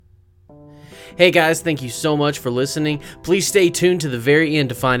Hey guys, thank you so much for listening. Please stay tuned to the very end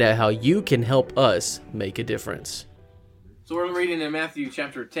to find out how you can help us make a difference. So we're reading in Matthew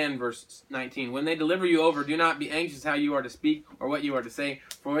chapter 10, verse 19. When they deliver you over, do not be anxious how you are to speak or what you are to say,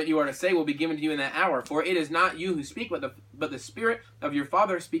 for what you are to say will be given to you in that hour. For it is not you who speak, but the Spirit of your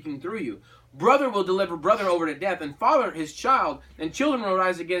Father speaking through you. Brother will deliver brother over to death, and father his child, and children will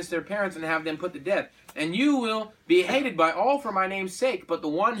rise against their parents and have them put to death. And you will be hated by all for my name's sake, but the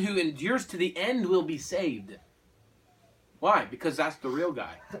one who endures to the end will be saved. Why? Because that's the real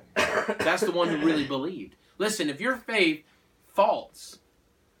guy. That's the one who really believed. Listen, if your faith false,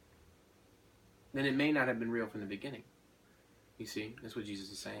 then it may not have been real from the beginning. You see, that's what Jesus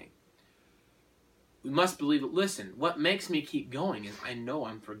is saying. We must believe it. Listen, what makes me keep going is I know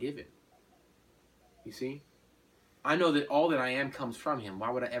I'm forgiven. You see, I know that all that I am comes from Him.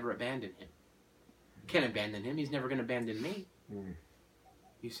 Why would I ever abandon Him? Can't abandon Him. He's never going to abandon me.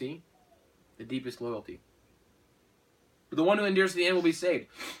 You see, the deepest loyalty. But the one who endures to the end will be saved.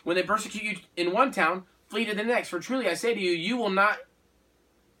 When they persecute you in one town, flee to the next. For truly I say to you, you will not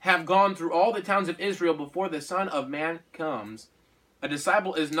have gone through all the towns of Israel before the Son of Man comes. A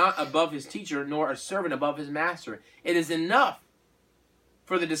disciple is not above his teacher, nor a servant above his master. It is enough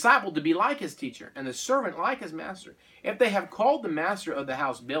for the disciple to be like his teacher, and the servant like his master. If they have called the master of the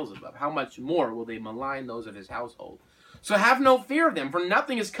house Beelzebub, how much more will they malign those of his household? So have no fear of them, for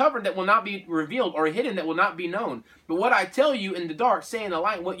nothing is covered that will not be revealed, or hidden that will not be known. But what I tell you in the dark, say in the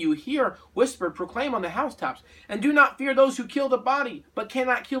light, what you hear whispered, proclaim on the housetops. And do not fear those who kill the body, but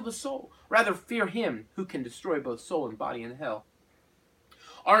cannot kill the soul. Rather fear him who can destroy both soul and body in hell.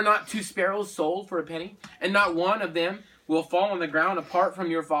 Are not 2 sparrows sold for a penny, and not one of them will fall on the ground apart from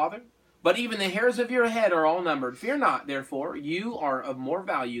your Father? But even the hairs of your head are all numbered. Fear not, therefore, you are of more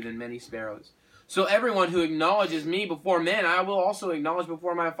value than many sparrows. So everyone who acknowledges me before men, I will also acknowledge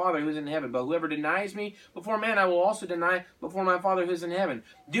before my Father who is in heaven. But whoever denies me before men, I will also deny before my Father who is in heaven.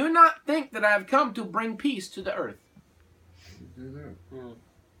 Do not think that I have come to bring peace to the earth. Now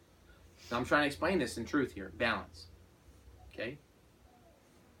I'm trying to explain this in truth here. Balance. Okay?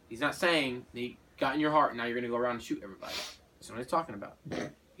 He's not saying that he got in your heart and now you're going to go around and shoot everybody. That's what he's talking about.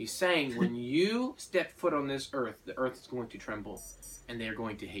 He's saying when you step foot on this earth, the earth is going to tremble and they are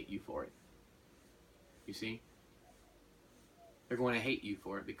going to hate you for it. You see? They're going to hate you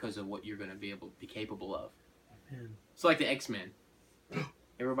for it because of what you're going to be capable of. Amen. It's like the X-Men.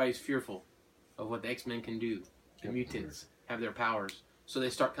 Everybody's fearful of what the X-Men can do. The mutants have their powers. So they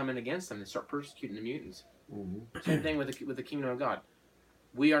start coming against them. They start persecuting the mutants. Same thing with the kingdom of God.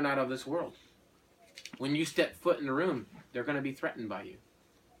 We are not of this world. When you step foot in the room, they're going to be threatened by you.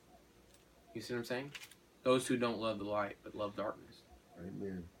 You see what I'm saying? Those who don't love the light, but love darkness.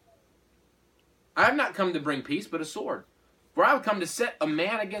 Amen. I have not come to bring peace, but a sword. For I have come to set a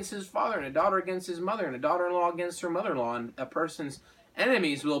man against his father, and a daughter against his mother, and a daughter-in-law against her mother-in-law, and a person's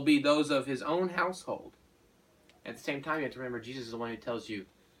enemies will be those of his own household. At the same time, you have to remember, Jesus is the one who tells you,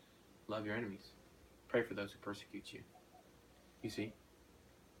 love your enemies. Pray for those who persecute you. You see?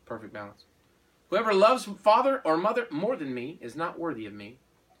 Perfect balance. Whoever loves father or mother more than me is not worthy of me.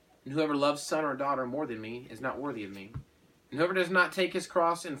 And whoever loves son or daughter more than me is not worthy of me. And whoever does not take his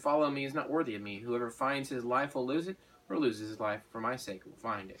cross and follow me is not worthy of me. Whoever finds his life will lose it, or loses his life for my sake will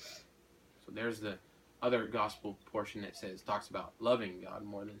find it. So there's the other gospel portion that talks about loving God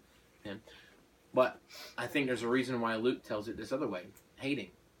more than him. But I think there's a reason why Luke tells it this other way.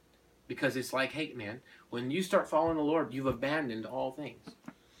 Hating. Because it's like hate, man. When you start following the Lord, you've abandoned all things.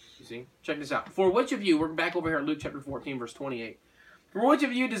 You see? Check this out. For which of you, we're back over here at Luke chapter 14, verse 28. For which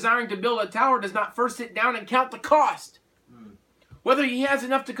of you desiring to build a tower does not first sit down and count the cost, whether he has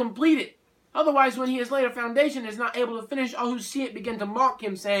enough to complete it? Otherwise, when he has laid a foundation and is not able to finish, all who see it begin to mock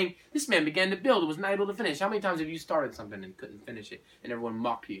him, saying, this man began to build and was not able to finish. How many times have you started something and couldn't finish it, and everyone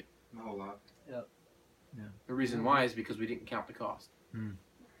mocked you? A whole lot. Yep. Yeah. The reason why is because we didn't count the cost.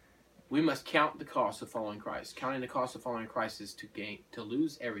 We must count the cost of following Christ. Counting the cost of following Christ is to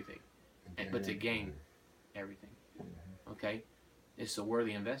lose everything, but to gain everything. Okay? It's a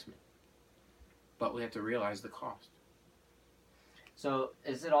worthy investment. But we have to realize the cost. So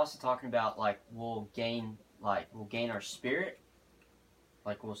is it also talking about we'll gain our spirit,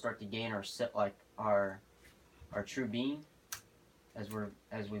 we'll start to gain our true being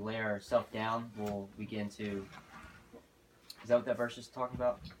as we lay ourselves down, we'll begin to. Is that what that verse is talking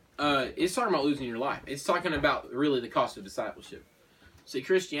about? It's talking about losing your life. It's talking about really the cost of discipleship. See,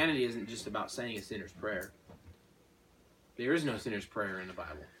 Christianity isn't just about saying a sinner's prayer. There is no sinner's prayer in the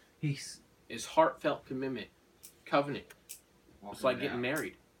Bible. It's heartfelt commitment, covenant. It's like getting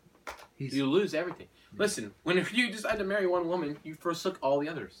married. You lose everything. Listen, whenever you decide to marry one woman, you forsook all the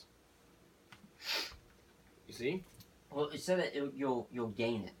others. You see? Well, it said that you'll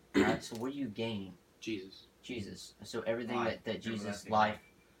gain it, right? So what are you gaining? Jesus. Jesus. So everything Life. that Jesus, Everlasting life,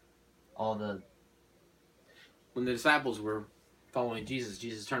 all the... When the disciples were following Jesus,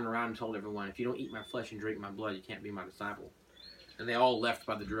 Jesus turned around and told everyone, if you don't eat my flesh and drink my blood, you can't be my disciple. And they all left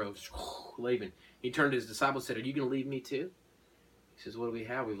by the droves, leaving. He turned to his disciples and said, are you going to leave me too? He says, what do we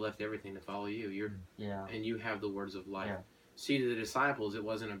have? We've left everything to follow you. And you have the words of life. Yeah. See, to the disciples, it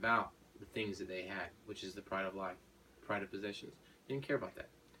wasn't about the things that they had, which is the pride of life, pride of possessions. They didn't care about that.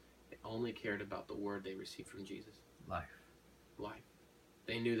 They only cared about the word they received from Jesus. Life. Life.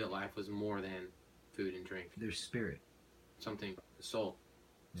 They knew that life was more than food and drink. Their spirit. Something, the soul.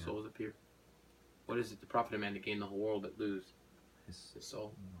 Yeah. Soul is a pure. What is it to profit a man to gain the whole world but lose His his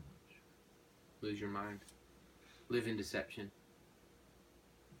soul? Lose your mind. Live in deception.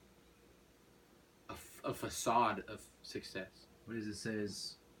 A facade of success. What does it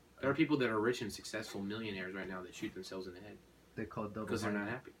says? There are people that are rich and successful millionaires right now that shoot themselves in the head They call double. because they're not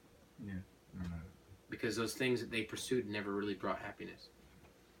happy. Yeah. Because those things that they pursued never really brought happiness.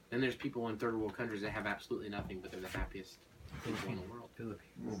 Then there's people in third world countries that have absolutely nothing, but they're the happiest people in the world.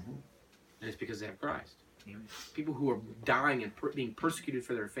 Philippines. And it's because they have Christ. Amen. People who are dying and being persecuted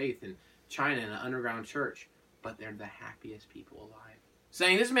for their faith in China in an underground church, but they're the happiest people alive.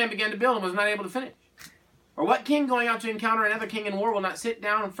 Saying, this man began to build and was not able to finish. Or what king going out to encounter another king in war will not sit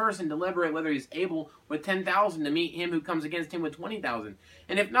down first and deliberate whether he's able with 10,000 to meet him who comes against him with 20,000?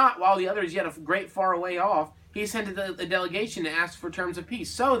 And if not, while the other is yet a great far away off, he sent a delegation to ask for terms of peace.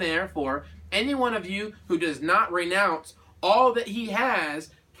 So therefore, any one of you who does not renounce all that he has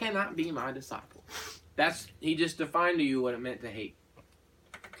cannot be my disciple. He just defined to you what it meant to hate.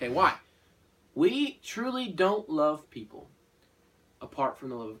 Okay, why? We truly don't love people apart from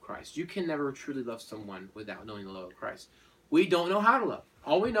the love of Christ. You can never truly love someone without knowing the love of Christ. We don't know how to love.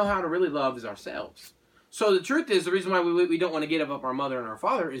 All we know how to really love is ourselves. So the truth is, the reason why we don't want to give up our mother and our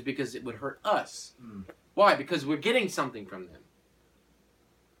father is because it would hurt us. Why? Because we're getting something from them.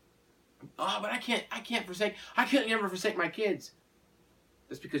 Oh, but I couldn't ever forsake my kids.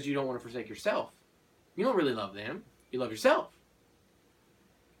 That's because you don't want to forsake yourself. You don't really love them. You love yourself.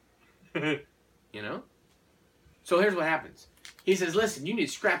 You know? So here's what happens. He says, listen, you need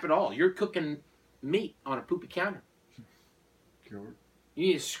to scrap it all. You're cooking meat on a poopy counter. You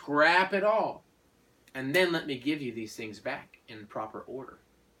need to scrap it all. And then let me give you these things back in proper order.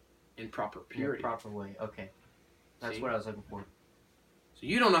 In proper purity. In a proper way. Okay. That's See? what I was looking for. So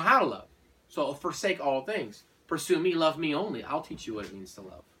you don't know how to love. So forsake all things. Pursue me, love me only. I'll teach you what it means to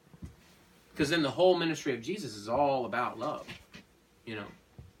love. Because then the whole ministry of Jesus is all about love. You know?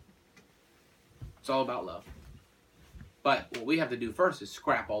 It's all about love. But what we have to do first is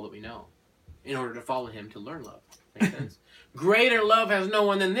scrap all that we know in order to follow him to learn love. Makes sense? Greater love has no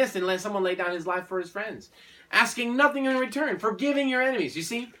one than this, and let someone lay down his life for his friends. Asking nothing in return, forgiving your enemies. You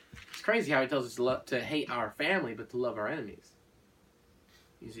see? It's crazy how he tells us to hate our family, but to love our enemies.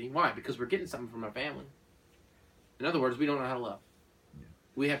 You see? Why? Because we're getting something from our family. In other words, we don't know how to love. Yeah.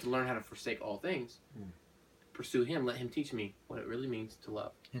 We have to learn how to forsake all things. Pursue him. Let him teach me what it really means to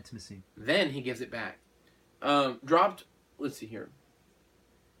love. Intimacy. Then he gives it back. Let's see here.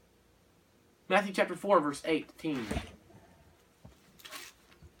 Matthew chapter 4, verse 18.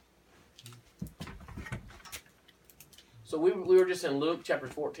 So we were just in Luke chapter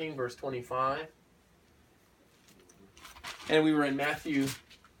 14, verse 25. And we were in Matthew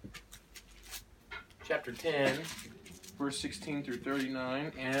chapter 10, verse 16 through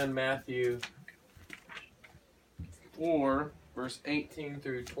 39. And Matthew 4, verse 18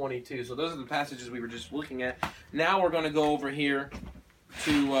 through 22. So those are the passages we were just looking at. Now we're going to go over here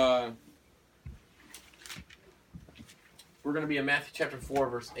to... we're going to be in Matthew chapter 4,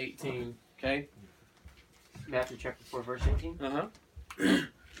 verse 18. Okay? Matthew chapter 4, verse 18? Uh-huh.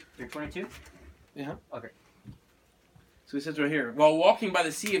 Through 22? Yeah. Okay. So he says right here, while walking by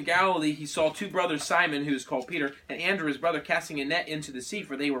the Sea of Galilee, he saw two brothers, Simon, who is called Peter, and Andrew, his brother, casting a net into the sea,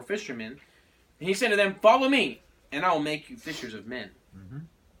 for they were fishermen. And he said to them, follow me, and I will make you fishers of men. Mm-hmm.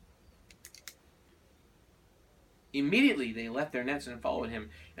 Immediately they left their nets and followed him.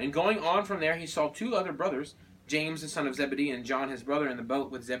 And going on from there, he saw two other brothers, James the son of Zebedee and John his brother, in the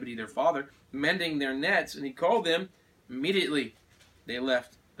boat with Zebedee their father, mending their nets. And he called them. Immediately they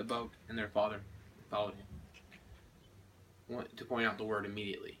left the boat and their father followed him. I want to point out the word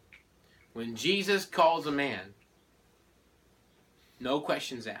immediately. When Jesus calls a man, no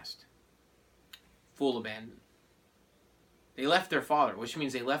questions asked. Full abandon. They left their father, which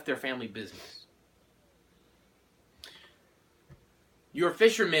means they left their family business. You are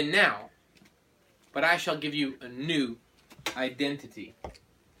fishermen now, but I shall give you a new identity.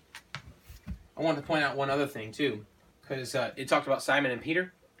 I I wanted to point out one other thing too, because it talked about Simon and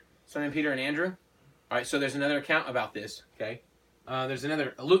Peter and Andrew. All right, so there's another account about this. Okay, there's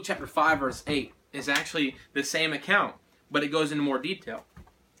another Luke chapter 5 verse 8 is actually the same account, but it goes into more detail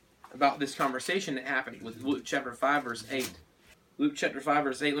about this conversation that happened with Luke chapter 5 verse 8. Luke chapter 5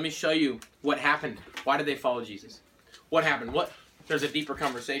 verse 8. Let me show you what happened. Why did they follow Jesus? What happened? There's a deeper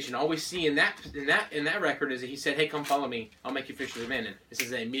conversation. All we see in that record is that he said, "Hey, come follow me. I'll make you fishers of men." And it says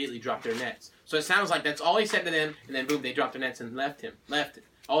they immediately dropped their nets. So it sounds like that's all he said to them, and then boom, they dropped their nets and left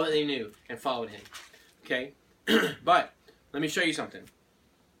all that they knew, and followed him. Okay, but let me show you something.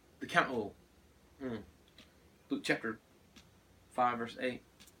 Luke chapter 5 verse 8.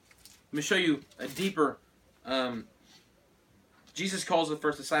 Let me show you a deeper. Jesus calls the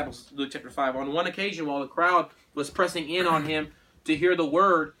first disciples, Luke chapter 5. On one occasion, while the crowd was pressing in on him to hear the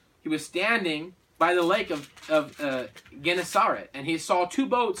word, he was standing by the lake of Gennesaret, and he saw 2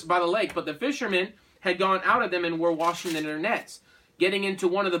 boats by the lake, but the fishermen had gone out of them and were washing in their nets. Getting into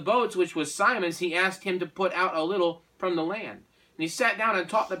one of the boats, which was Simon's, he asked him to put out a little from the land. And he sat down and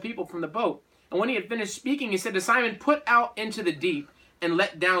taught the people from the boat. And when he had finished speaking, he said to Simon, "Put out into the deep and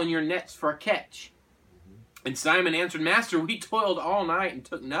let down your nets for a catch." And Simon answered, "Master, we toiled all night and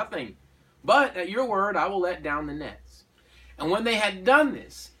took nothing. But at your word, I will let down the nets." And when they had done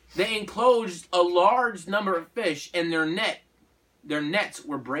this, they enclosed a large number of fish, and their nets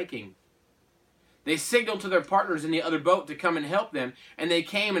were breaking. They signaled to their partners in the other boat to come and help them, and they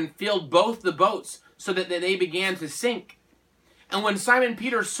came and filled both the boats so that they began to sink. And when Simon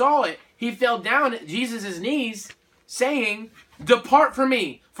Peter saw it, he fell down at Jesus' knees, saying, "Depart from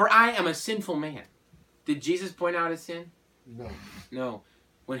me, for I am a sinful man." Did Jesus point out his sin? No. No.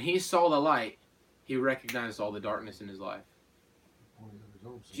 When he saw the light, he recognized all the darkness in his life.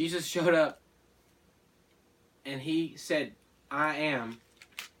 Jesus showed up, and he said, "I am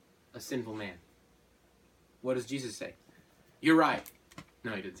a sinful man." What does Jesus say? "You're right."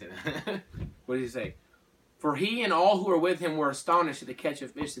 No, he didn't say that. What did he say? "For he and all who were with him were astonished at the catch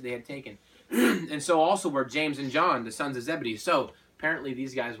of fish that they had taken. And so also were James and John, the sons of Zebedee." So, apparently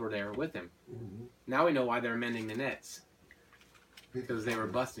these guys were there with him. Mm-hmm. Now we know why they're mending the nets. Because they were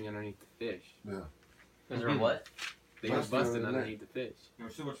busting underneath the fish. Yeah. Because they're what? They were busting underneath the fish. There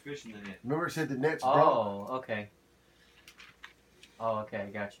was so much fish in the net. Remember it said the nets broke? Oh, okay. Oh,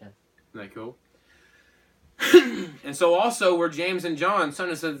 okay, gotcha. Isn't that cool? And so also were James and John,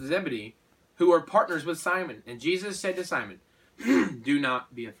 sons of Zebedee, who were partners with Simon. And Jesus said to Simon, "Do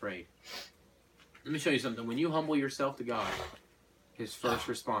not be afraid." Let me show you something. When you humble yourself to God, his first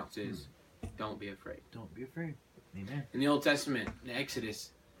response is, "Don't be afraid." Don't be afraid. Amen. In the Old Testament, in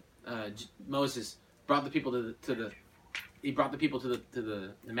Exodus, Moses brought the people to the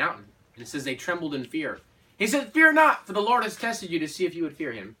mountain, and it says they trembled in fear. He said, "Fear not, for the Lord has tested you to see if you would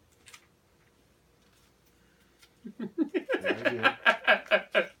fear him."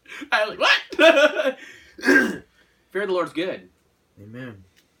 I was like, what? Fear of the Lord's good, Amen.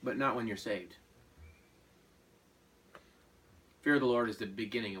 but not when you're saved. Fear of the Lord is the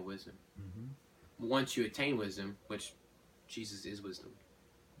beginning of wisdom. Mm-hmm. Once you attain wisdom, which Jesus is wisdom.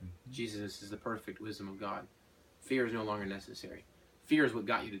 Mm-hmm. Jesus is the perfect wisdom of God. Fear is no longer necessary. Fear is what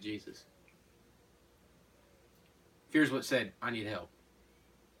got you to Jesus. Fear is what said, "I need help."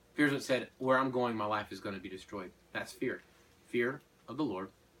 Fear is what said, "Where I'm going, my life is going to be destroyed." That's fear. Fear of the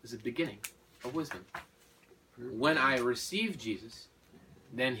Lord is the beginning of wisdom. When I receive Jesus,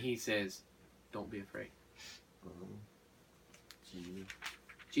 then he says, "Don't be afraid."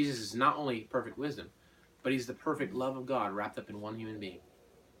 Jesus is not only perfect wisdom, but he's the perfect love of God wrapped up in one human being.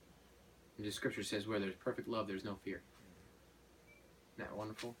 And the scripture says, where there's perfect love, there's no fear. Isn't that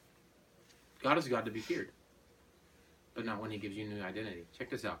wonderful? God is God to be feared, but not when he gives you a new identity. Check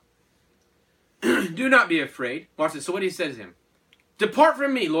this out. "Do not be afraid." Watch this. So what he says to him, "Depart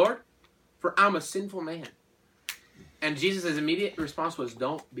from me, Lord, for I'm a sinful man." And Jesus' immediate response was,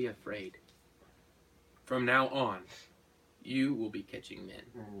 "Don't be afraid. From now on, you will be catching men."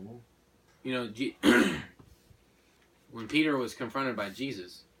 Mm-hmm. You know, when Peter was confronted by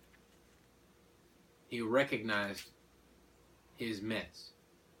Jesus, he recognized his mess.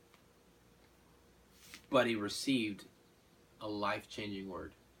 But he received a life-changing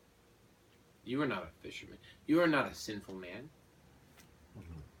word. You are not a fisherman. You are not a sinful man.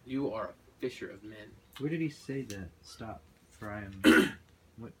 You are a fisher of men. Where did he say that? Stop. For I am.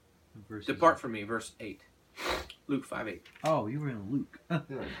 What verse? Depart from me, verse 8. Luke 5:8. Oh, you were in Luke.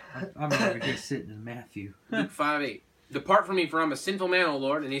 I'm over here sitting in Matthew. Luke 5:8. "Depart from me, for I'm a sinful man, O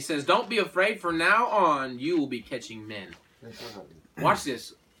Lord." And he says, "Don't be afraid, for now on you will be catching men." Watch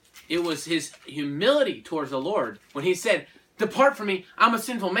this. It was his humility towards the Lord when he said, Depart from me, I'm a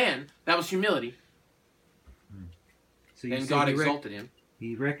sinful man. That was humility. So you And said God he exalted him.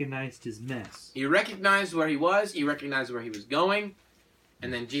 he recognized his mess. He recognized where he was. He recognized where he was going.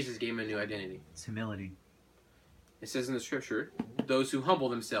 And then Jesus gave him a new identity. It's humility. It says in the scripture, those who humble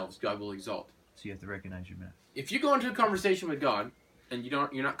themselves, God will exalt. So you have to recognize your mess. If you go into a conversation with God and you're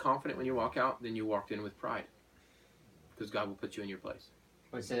not confident when you walk out, then you walked in with pride. Because God will put you in your place.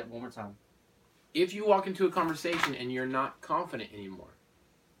 Wait, say it one more time. If you walk into a conversation and you're not confident anymore,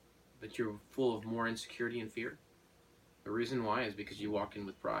 but you're full of more insecurity and fear, the reason why is because you walked in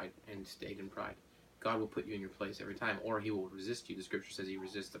with pride and stayed in pride. God will put you in your place every time, or he will resist you. The scripture says he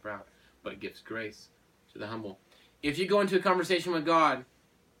resists the proud, but gives grace to the humble. If you go into a conversation with God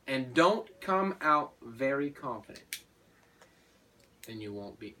and don't come out very confident, then you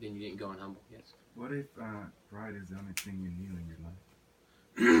didn't go in humble. Yes. What if pride is the only thing you knew in your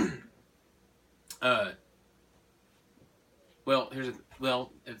life?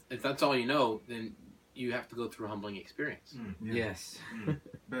 If that's all you know, then you have to go through a humbling experience. Yeah. Yes.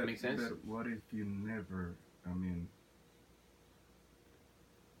 But, Makes sense? But what if you never,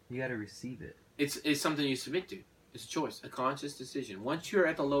 You got to receive it. It's something you submit to. It's a choice, a conscious decision. Once you're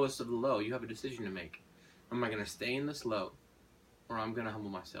at the lowest of the low, you have a decision to make. Am I going to stay in this low, or I'm going to humble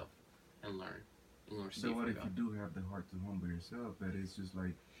myself and learn and receive so what from if God? you do have the heart to humble yourself, but it's just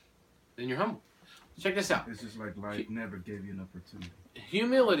like, Then you're humble. Check this out. it's just like life never gave you an opportunity.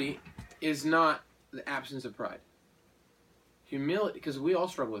 Humility is not the absence of pride. Humility, because we all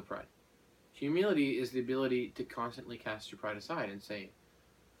struggle with pride. Humility is the ability to constantly cast your pride aside and say,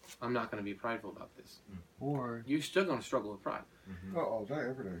 I'm not going to be prideful about this. Or You're still going to struggle with pride. All day,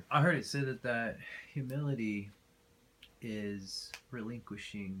 every day. I heard it said that humility is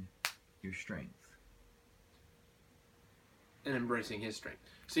relinquishing your strength. And embracing his strength.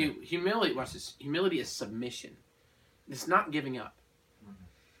 See, humility, watch this. Humility is submission. It's not giving up.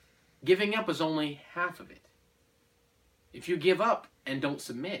 Giving up is only half of it. If you give up and don't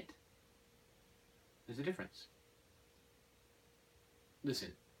submit, there's a difference. Listen,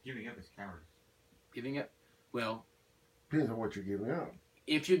 Giving up is cowardice. giving up, well, Depends on what you're giving up.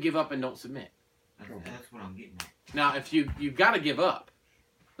 if you give up and don't submit. That's what I'm getting at. Now, if you got to give up.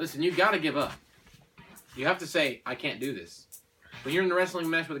 Listen, you got to give up. You have to say, I can't do this. When you're in the wrestling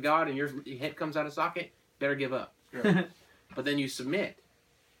match with God and your head comes out of socket, better give up. Yeah. But then you submit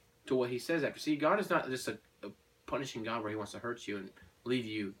to what he says after. See, God is not just a punishing God where he wants to hurt you and leave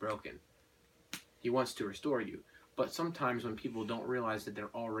you broken. He wants to restore you. But sometimes when people don't realize that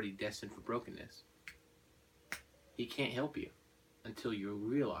they're already destined for brokenness, he can't help you until you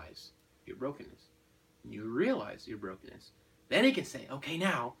realize your brokenness. When you realize your brokenness, then he can say, okay,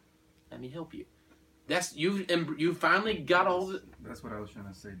 now, let me help you. That's you finally got all the... That's what I was trying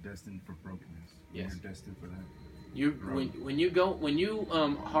to say, destined for brokenness. Yes. You're destined for that. When you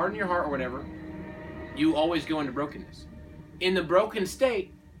harden your heart or whatever, you always go into brokenness. In the broken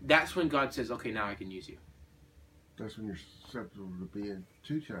state, that's when God says, okay, now I can use you. That's when you're susceptible to being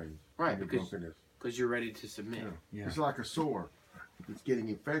changed. Right, in your because- brokenness. Because you're ready to submit. Yeah. It's like a sore. If it's getting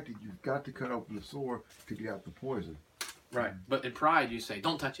infected, you've got to cut open the sore to get out the poison. Right. But in pride, you say,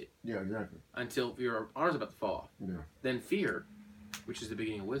 don't touch it Yeah, exactly. until your arm's about to fall off. Yeah. Then fear, which is the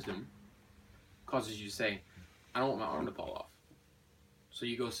beginning of wisdom, causes you to say, I don't want my arm to fall off. So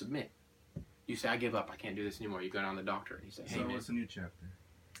you go submit. You say, I give up. I can't do this anymore. You go down to the doctor and you say, hey, So man. it's a new chapter.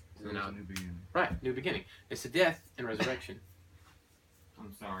 So So it's now- a new beginning. Right, new beginning. It's the death and resurrection.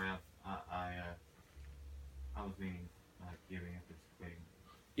 I'm sorry. I was meaning like giving up is quitting.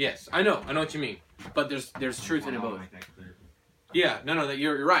 Yes, I know what you mean. But there's truth in it I wanna both. make that clear. Yeah, no,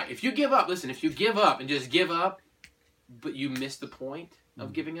 you're right. If you give up, listen, if you give up and just give up, but you miss the point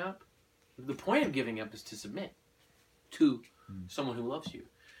of giving up, the point of giving up is to submit to someone who loves you.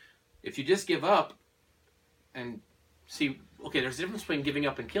 If you just give up and see, okay, there's a difference between giving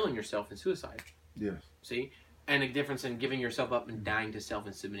up and killing yourself and suicide. Yes. See? And a difference in giving yourself up and dying to self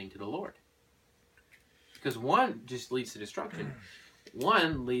and submitting to the Lord. Because one just leads to destruction.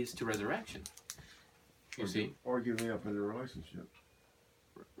 One leads to resurrection. You see? Or giving up in a relationship.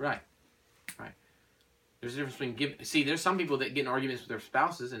 Right. There's a difference between See, there's some people that get in arguments with their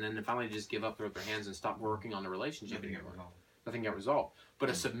spouses and then they finally just give up, throw up their hands, and stop working on the relationship Nothing got anymore. resolved. Nothing got resolved. But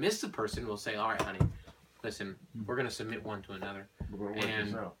a submissive person will say, all right, honey, listen, we're going to submit one to another. We're going to work this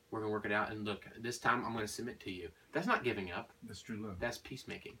And out. we're going to work it out. And look, this time I'm going to submit to you. That's not giving up. That's true love. That's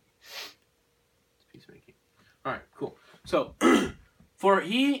peacemaking. It's peacemaking. All right, cool. So,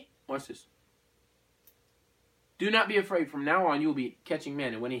 watch this. Do not be afraid. From now on, you will be catching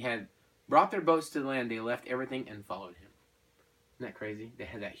men. And when he had brought their boats to the land, they left everything and followed him. Isn't that crazy? They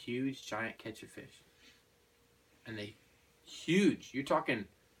had that huge, giant catch of fish. And they Huge. You're talking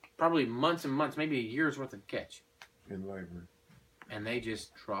probably months and months, maybe a year's worth of catch. In labor. And they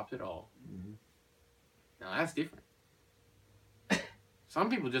just dropped it all. Mm-hmm. Now that's different. Some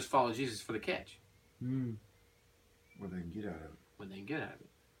people just follow Jesus for the catch. What they can get out of it. What they can get out of it.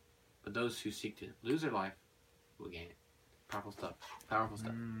 But those who seek to lose their life will gain it. Powerful stuff. Powerful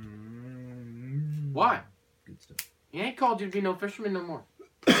stuff. Why? Good stuff. He ain't called you to be no fisherman no more.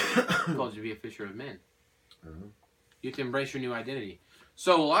 He called you to be a fisher of men. Uh-huh. You have to embrace your new identity.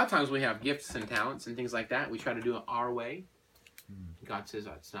 So a lot of times we have gifts and talents and things like that. We try to do it our way. God says,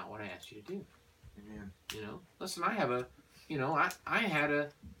 that's not what I asked you to do. Amen. You know? Listen, I have I had a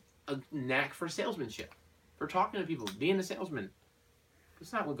knack for salesmanship. For talking to people, being a salesman.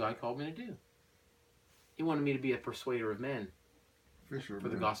 That's not what God called me to do. He wanted me to be a persuader of men Fisher of for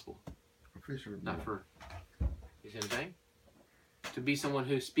the men. gospel. A fisher of Not men. for, you see what I'm saying? To be someone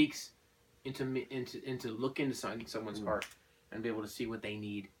who speaks into look into someone's heart and be able to see what they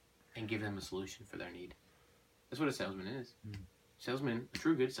need and give them a solution for their need. That's what a salesman is. Salesman, a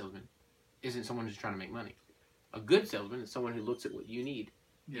true good salesman, isn't someone who's trying to make money. A good salesman is someone who looks at what you need.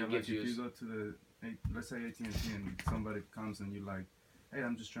 Yeah, and like gives if you you go to let's say AT&T and somebody comes and you're like, hey,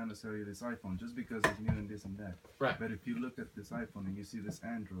 I'm just trying to sell you this iPhone just because it's new and this and that. Right. But if you look at this iPhone and you see this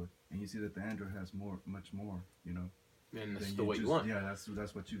Android and you see that the Android has much more, you know. And that's then the way you just- want. Yeah,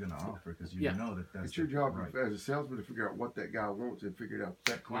 that's what you're gonna offer because you Yeah. know that that's It's your the- job right. as a salesman to figure out what that guy wants and figure it out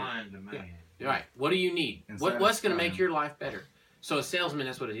that quick. Find the man. Right. What do you need? And What's going to make satisfy your life better? So a salesman,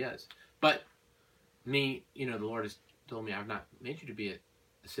 that's what he does. But me, the Lord has told me I've not made you to be a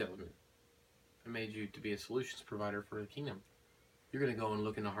salesman. I made you to be a solutions provider for the kingdom. You're going to go and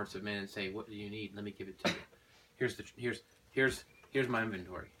look in the hearts of men and say, "What do you need? Let me give it to you. Here's my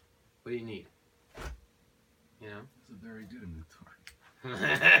inventory. What do you need?" You know. It's a very good inventory.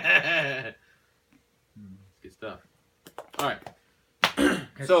 Good stuff. All right.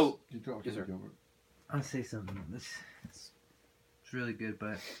 So You talk Yes, to sir. me, Gilbert. I'll say something. It's really good,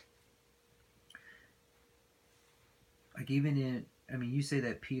 but like even in, I mean, you say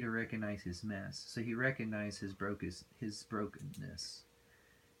that Peter recognized his mess, so he recognized his brokenness,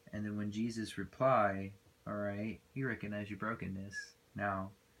 and then when Jesus replied, "All right, you recognize your brokenness.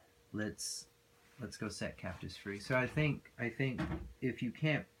 Now, let's go set captives free." So I think if you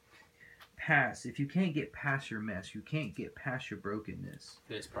can't get past your mess, you can't get past your brokenness,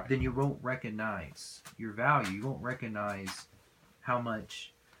 it's pride. then you won't recognize your value. You won't recognize how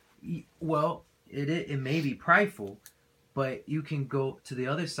much. Well, it may be prideful, but you can go to the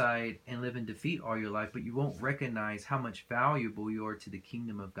other side and live in defeat all your life, but you won't recognize how much valuable you are to the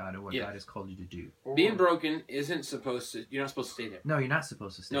kingdom of God and what Yeah. God has called you to do. Or- Being broken isn't supposed to. You're not supposed to stay there. No, you're not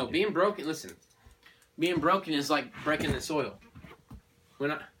supposed to stay No, there. being broken. Listen, being broken is like breaking the soil. We're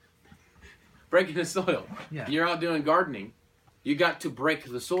not breaking the soil. Yeah. You're out doing gardening. You got to break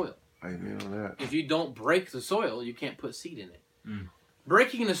the soil. Amen on that. If you don't break the soil, you can't put seed in it. Mm.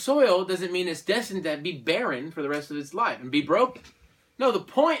 Breaking the soil doesn't mean it's destined to be barren for the rest of its life and be broken. No, the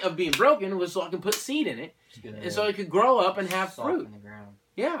point of being broken was so I can put seed in it, and so it could grow up and have fruit. in the ground.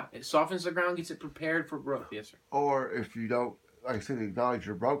 Yeah, it softens the ground, gets it prepared for growth. Yes, sir. Or if you don't, like I said, acknowledge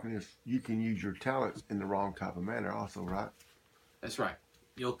your brokenness, you can use your talents in the wrong type of manner also, right? That's right.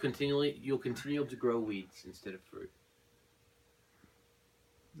 You'll continue to grow weeds instead of fruit.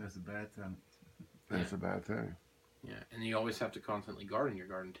 That's a bad time. That's a bad thing. Yeah, and you always have to constantly garden your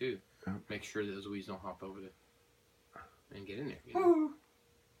garden too. Yeah. Make sure that those weeds don't hop over and get in there. You know?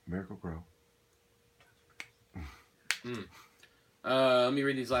 Miracle Grow. Let me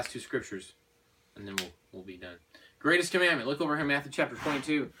read these last two scriptures, and then we'll be done. Greatest commandment. Look over here, Matthew chapter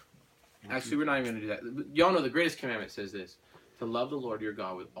 22. Actually, we're not even going to do that. Y'all know the greatest commandment says this: to love the Lord your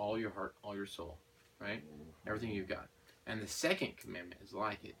God with all your heart, all your soul, right? Everything you've got. And the second commandment is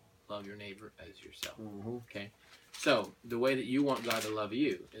like it: love your neighbor as yourself. Mm-hmm. Okay. So the way that you want God to love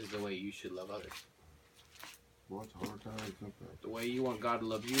you is the way you should love others. Well, it's a hard time sometimes. The way you want God to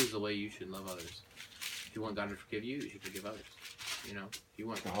love you is the way you should love others. If you want God to forgive you, you should forgive others. You know, if you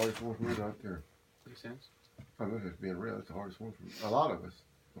want. It's the hardest one for me right there. Make sense? I'm just being real. It's the hardest one for a lot of us.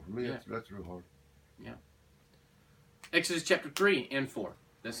 But for me, Yeah. that's real hard. Exodus chapter 3 and 4.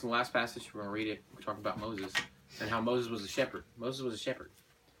 That's the last passage. We're going to read it. We're talking about Moses and how Moses was a shepherd. Moses was a shepherd.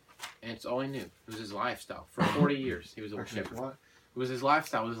 And it's all he knew. It was his lifestyle. For 40 years, he was a Actually, shepherd. what? It was his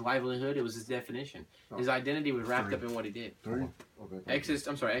lifestyle. It was his livelihood. It was his definition. His identity was wrapped up in what he did. 3? Okay. Exodus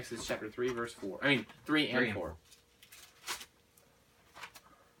chapter 3, verse 4. 3 and 4.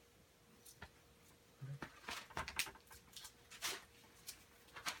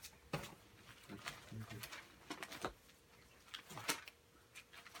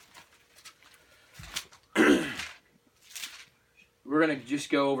 we're going to just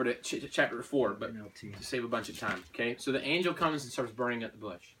go over to chapter 4, but NLT. to save a bunch of time. Okay, so the angel comes and starts burning up the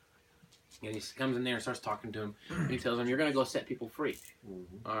bush. And he comes in there and starts talking to him. And he tells him, you're going to go set people free.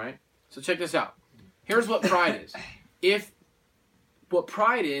 All right? So check this out. Here's what pride is. What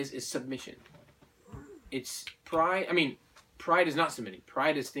pride is submission. It's pride. I mean, pride is not submitting.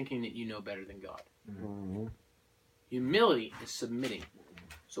 Pride is thinking that you know better than God. Mm-hmm. Humility is submitting.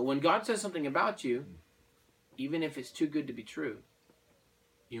 So when God says something about you, even if it's too good to be true,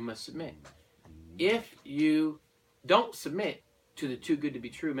 you must submit. If you don't submit to the too good to be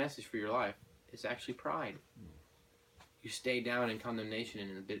true message for your life, it's actually pride. You stay down in condemnation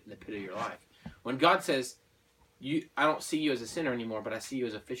and in the pit of your life. When God says, I don't see you as a sinner anymore, but I see you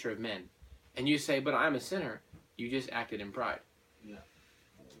as a fisher of men, and you say, but I'm a sinner, you just acted in pride. Yeah.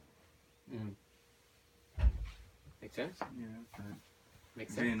 Make sense? Yeah, but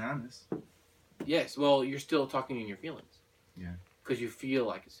Makes sense? being honest. Yes, well, you're still talking in your feelings. Yeah. Because you feel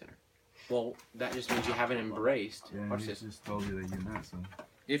like a sinner. Well, that just means you haven't embraced. Yeah, Watch he this. just told you that you're not, so.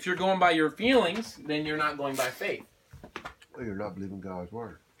 If you're going by your feelings, then you're not going by faith. Well, you're not believing God's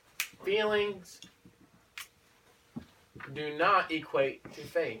word. Feelings do not equate to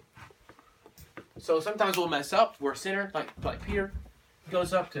faith. So sometimes we'll mess up. We're a sinner, like Peter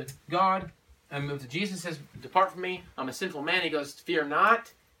goes up to God and moves to Jesus, says, depart from me, I'm a sinful man. He goes, fear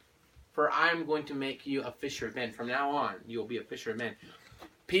not, for I'm going to make you a fisher of men. From now on, you will be a fisher of men.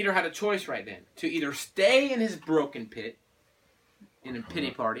 Peter had a choice right then to either stay in his broken pit, in a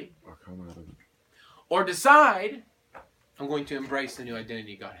pity party, I'll come out of it. or decide, I'm going to embrace the new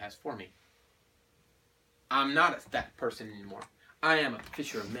identity God has for me. I'm not that person anymore. I am a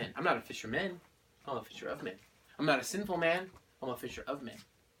fisher of men. I'm not a fisherman. I'm a fisher of men. I'm not a sinful man. I'm a fisher of men.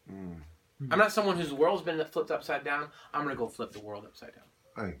 Mm. I'm not someone whose world's been flipped upside down. I'm going to go flip the world upside down.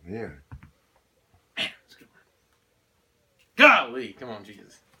 Amen. That's a good word. Golly, come on,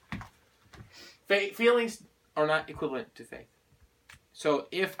 Jesus. Feelings are not equivalent to faith. So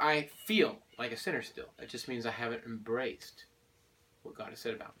if I feel like a sinner still, it just means I haven't embraced what God has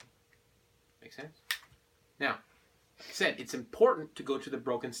said about me. Make sense? Now, like I said, it's important to go to the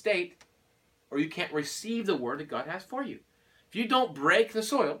broken state, or you can't receive the word that God has for you. If you don't break the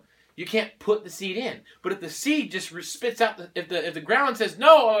soil, you can't put the seed in. But if the seed just spits out, if the ground says,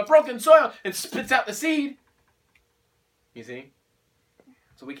 no, I'm a broken soil, and spits out the seed, you see?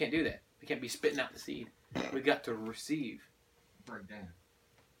 So we can't do that. We can't be spitting out the seed. We got to receive. Break down.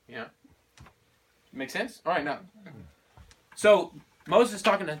 Yeah. Make sense? All right, now. So Moses is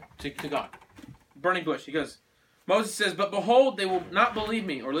talking to God. Burning bush. He goes, Moses says, but behold, they will not believe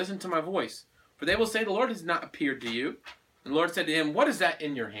me or listen to my voice. For they will say, the Lord has not appeared to you. And the Lord said to him, what is that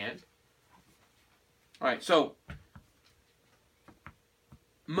in your hand? All right, so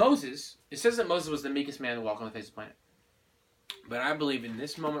Moses, it says that Moses was the meekest man to walk on the face of the planet. But I believe in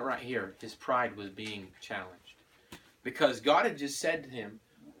this moment right here, his pride was being challenged. Because God had just said to him,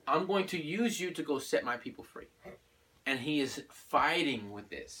 I'm going to use you to go set my people free. And he is fighting with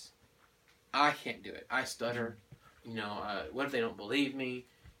this. I can't do it. I stutter. What if they don't believe me?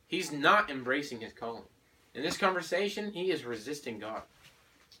 He's not embracing his calling. In this conversation, he is resisting God.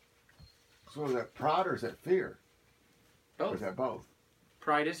 So is that pride or is that fear? Or Both. is that both?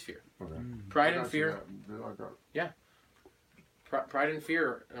 Pride is fear. Okay. Pride I and got you. fear. I got- Pride and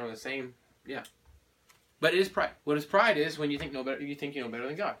fear are the same. Yeah. But it is pride. What is pride is when you think you know better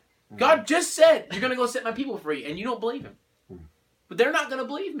than God. God just said you're going to go set my people free, and you don't believe him. But they're not going to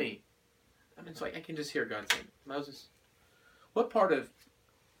believe me. I mean, it's like I can just hear God saying, Moses, what part of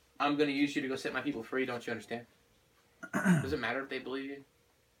I'm going to use you to go set my people free don't you understand? Does it matter if they believe you?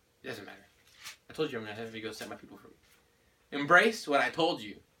 It doesn't matter. I told you I'm going to have you go set my people free. Embrace what I told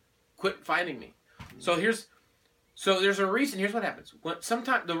you. Quit fighting me. So there's a reason. Here's what happens.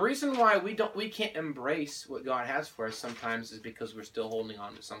 Sometimes the reason why we can't embrace what God has for us sometimes is because we're still holding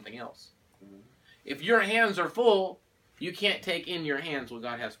on to something else. If your hands are full, you can't take in your hands what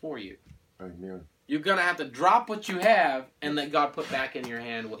God has for you. Amen. You're gonna have to drop what you have and let God put back in your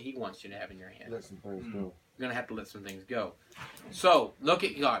hand what He wants you to have in your hand. Let some things go. You're gonna have to let some things go. So look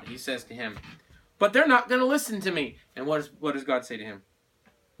at God. He says to him, "But they're not gonna listen to me." And what does God say to him?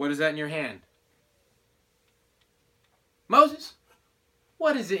 What is that in your hand? Moses,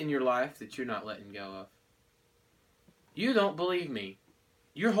 what is it in your life that you're not letting go of? You don't believe me.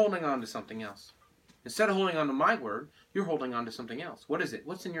 You're holding on to something else. Instead of holding on to my word, you're holding on to something else. What is it?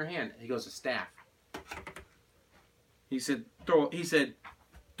 What's in your hand? He goes, a staff. He said, throw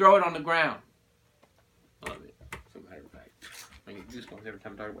it on the ground. I love it. So matter of fact, I get goosebumps every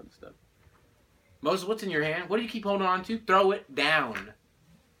time I talk about this stuff. Moses, what's in your hand? What do you keep holding on to? Throw it down.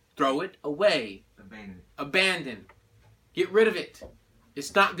 Throw it away. Abandon. Abandon. Get rid of it.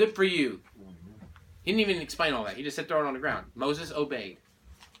 It's not good for you. He didn't even explain all that. He just said throw it on the ground. Moses obeyed.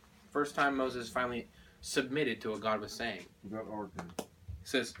 First time Moses finally submitted to what God was saying. Without arguing. He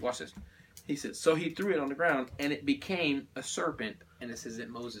says, watch this. He says, so he threw it on the ground, and it became a serpent, and it says that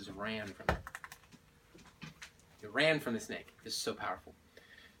Moses ran from it. He ran from the snake. This is so powerful.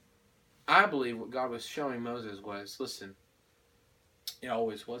 I believe what God was showing Moses was, listen, it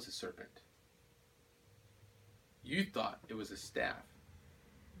always was a serpent. You thought it was a staff.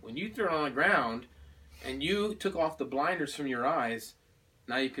 When you threw it on the ground, and you took off the blinders from your eyes,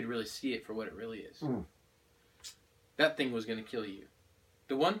 now you could really see it for what it really is. That thing was going to kill you.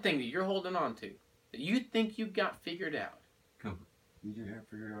 The one thing that you're holding on to, that you think you got figured out. You didn't have to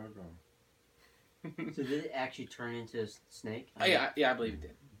figure it out at all. So did it actually turn into a snake? Yeah, I believe it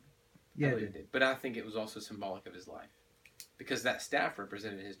did. Yeah, I believe it did. But I think it was also symbolic of his life. Because that staff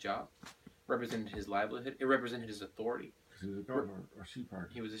represented his job, represented his livelihood, it represented his authority. Because he was a gardener or sheep herder.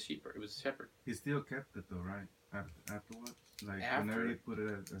 He was a shepherd. It was a shepherd. He still kept it though, right? Afterwards? Like After. whenever he put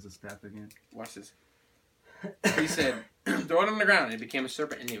it as a staff again? Watch this. He said, throw it on the ground, and it became a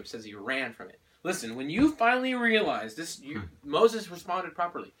serpent, and it says he ran from it. Listen, when you finally realize this, Moses responded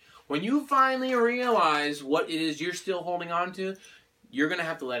properly. When you finally realize what it is you're still holding on to, you're going to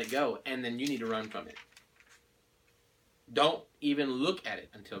have to let it go, and then you need to run from it. Don't even look at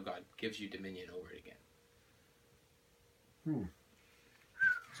it until God gives you dominion over it again.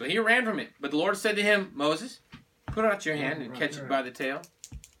 So he ran from it. But the Lord said to him, Moses, put out your hand and catch it by the tail.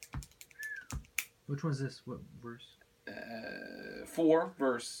 Which one's this? What verse? 4,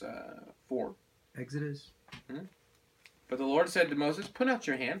 verse 4. Exodus? But the Lord said to Moses, put out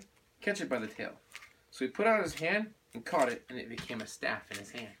your hand, catch it by the tail. So he put out his hand and caught it, and it became a staff in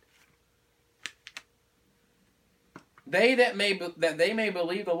his hand. They that they may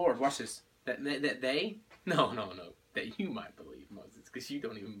believe the Lord. Watch this. That they? No. That you might believe, Moses, because you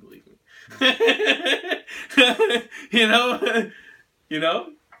don't even believe me. You know?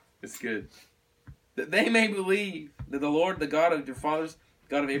 It's good. That they may believe that the Lord, the God of your fathers,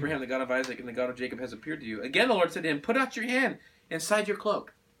 God of Abraham, the God of Isaac, and the God of Jacob has appeared to you. Again, the Lord said to him, put out your hand inside your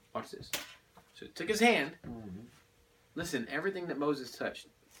cloak. Watch this. So he took his hand. Listen, everything that Moses touched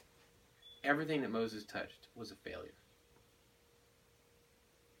was a failure.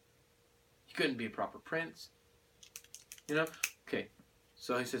 He couldn't be a proper prince. You know? Okay.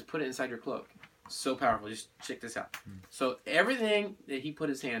 So he says, put it inside your cloak. So powerful. Just check this out. So everything that he put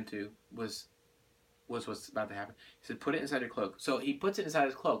his hand to was what's about to happen. He said, put it inside your cloak. So he puts it inside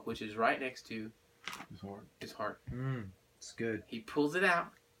his cloak, which is right next to his heart. It's good. He pulls it out,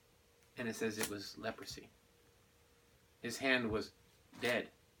 and it says it was leprosy. His hand was dead.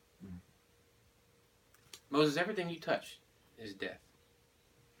 Moses, everything you touch is death.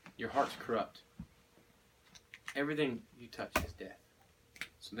 Your heart's corrupt. Everything you touch is death.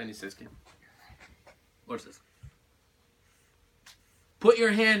 So then he says, Lord says, put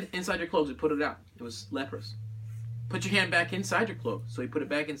your hand inside your clothes and put it out. It was leprous. Put your hand back inside your cloak. So he put it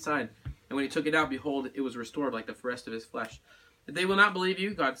back inside. And when he took it out, behold, it was restored like the rest of his flesh. If they will not believe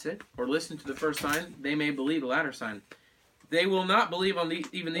you, God said, or listen to the first sign, they may believe the latter sign. If they will not believe on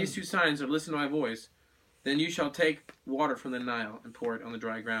even these 2 signs or listen to my voice, then you shall take water from the Nile and pour it on the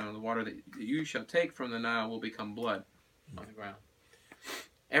dry ground. And the water that you shall take from the Nile will become blood on the ground.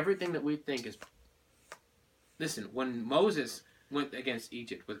 Everything that we think is... Listen, when Moses went against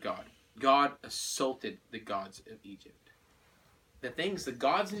Egypt with God, God assaulted the gods of Egypt. The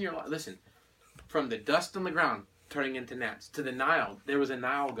gods in your life... Listen, from the dust on the ground turning into gnats to the Nile, there was a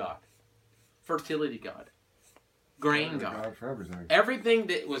Nile god, fertility god, grain god. For everything. Everything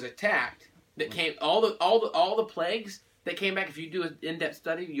that was attacked, that came, all the plagues that came back. If you do an in-depth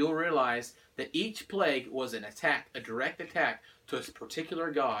study, you'll realize that each plague was an attack, a direct attack to a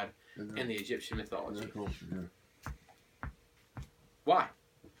particular god in the Egyptian mythology. Why?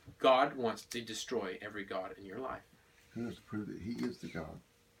 God wants to destroy every god in your life. He wants to prove that he is the God.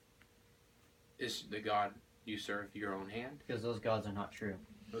 Is the God you serve your own hand? Because those gods are not true.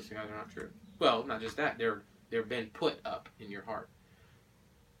 Those gods are not true. Well, not just that. They're been put up in your heart.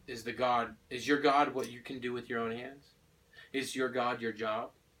 Is your God what you can do with your own hands? Is your God your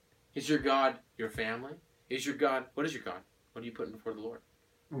job? Is your God your family? Is your God, what is your God? What are you putting before the Lord?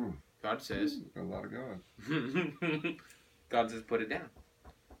 God says, a lot of gods. God says, put it down.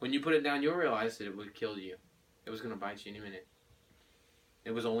 When you put it down, you'll realize that it would kill you. It was going to bite you any minute.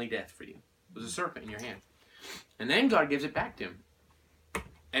 It was only death for you. It was a serpent in your hand. And then God gives it back to him.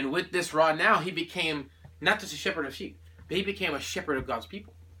 And with this rod now, he became not just a shepherd of sheep, but he became a shepherd of God's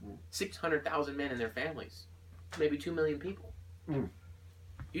people. 600,000 men and their families. Maybe 2 million people. You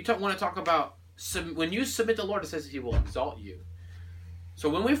want to talk about when you submit to the Lord, it says He will exalt you. So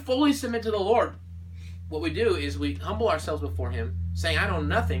when we fully submit to the Lord, what we do is we humble ourselves before Him, saying, I know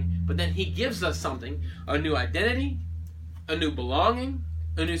nothing, but then He gives us something, a new identity, a new belonging,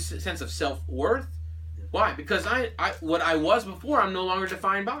 a new sense of self-worth. Why? Because what I was before, I'm no longer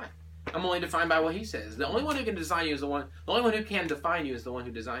defined by. I'm only defined by what He says. The only one who can design you is the only one who can define you is the one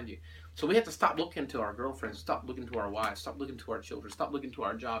who designed you. So we have to stop looking to our girlfriends, stop looking to our wives, stop looking to our children, stop looking to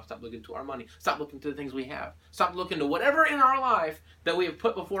our jobs, stop looking to our money, stop looking to the things we have. Stop looking to whatever in our life that we have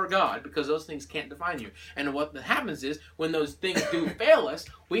put before God, because those things can't define you. And what happens is, when those things do fail us,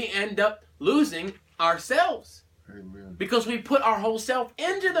 we end up losing ourselves. Amen. Because we put our whole self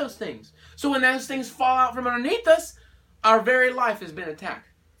into those things. So when those things fall out from underneath us, our very life has been attacked.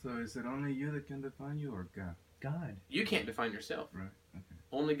 So is it only you that can define you, or God? God. You can't define yourself. Right. Okay.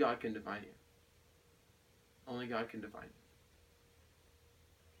 Only God can define you. Only God can define you.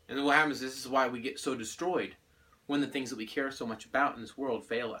 And then what happens is, this is why we get so destroyed when the things that we care so much about in this world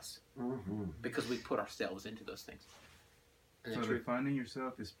fail us. Mm-hmm. Because we put ourselves into those things. And So the truth, defining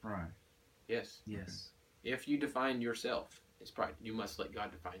yourself is pride. yes. Yes. If you define yourself, it's pride. You must let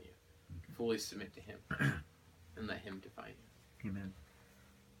God define you. Fully submit to Him. And let Him define you. Amen.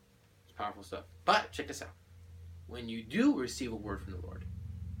 It's powerful stuff. But check this out. When you do receive a word from the Lord,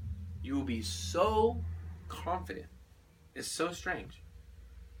 you will be so confident. It's so strange.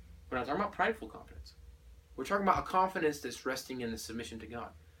 We're not talking about prideful confidence. We're talking about a confidence that's resting in the submission to God.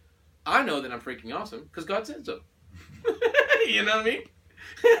 I know that I'm freaking awesome because God said so. You know what I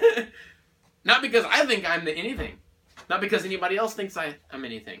mean? Not because I think I'm anything. Not because anybody else thinks I'm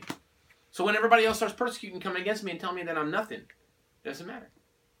anything. So when everybody else starts persecuting, coming against me and telling me that I'm nothing, it doesn't matter.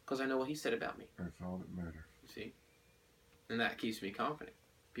 Because I know what He said about me. That's all that matters. You see? And that keeps me confident.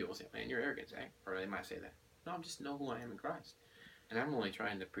 People say, man, you're arrogant, Zach. Or they might say that. No, I'm just know who I am in Christ. And I'm only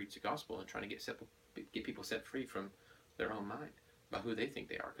trying to preach the gospel and trying to get people set free from their own mind about who they think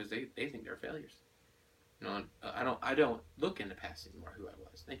they are, because they think they're failures. You know, I don't look in the past anymore who I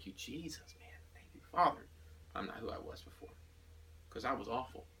was. Thank you, Jesus, man. Thank you, Father. I'm not who I was before, because I was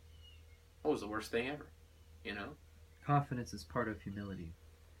awful. I was the worst thing ever. You know, Confidence is part of humility.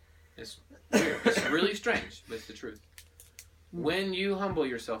 it's weird. It's really strange, but it's the truth. When you humble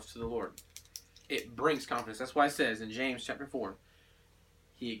yourself to the Lord, it brings confidence. That's why it says in James chapter 4,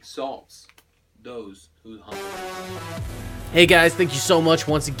 He exalts those who humble. Hey guys, thank you so much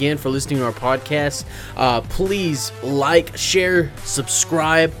once again for listening to our podcast. Please like, share,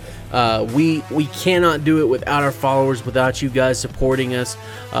 subscribe. We cannot do it without our followers, without you guys supporting us.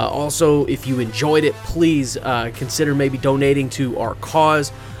 Also, if you enjoyed it, please consider maybe donating to our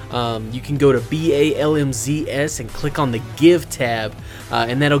cause. You can go to BALMZS and click on the Give tab,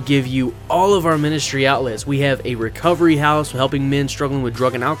 and that'll give you all of our ministry outlets. We have a recovery house helping men struggling with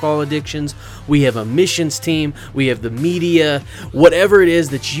drug and alcohol addictions. We have a missions team. We have the media. Whatever it is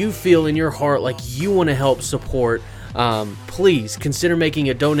that you feel in your heart like you want to help support, please consider making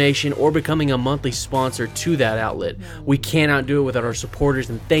a donation or becoming a monthly sponsor to that outlet. We cannot do it without our supporters,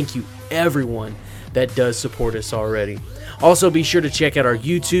 and thank you everyone that does support us already. Also, be sure to check out our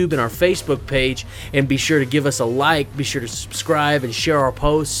YouTube and our Facebook page, and be sure to give us a like, be sure to subscribe and share our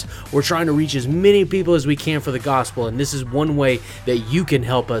posts. We're trying to reach as many people as we can for the gospel, and this is one way that you can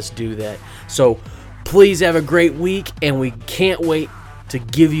help us do that. So please have a great week, and we can't wait to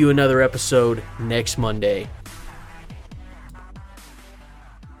give you another episode next Monday.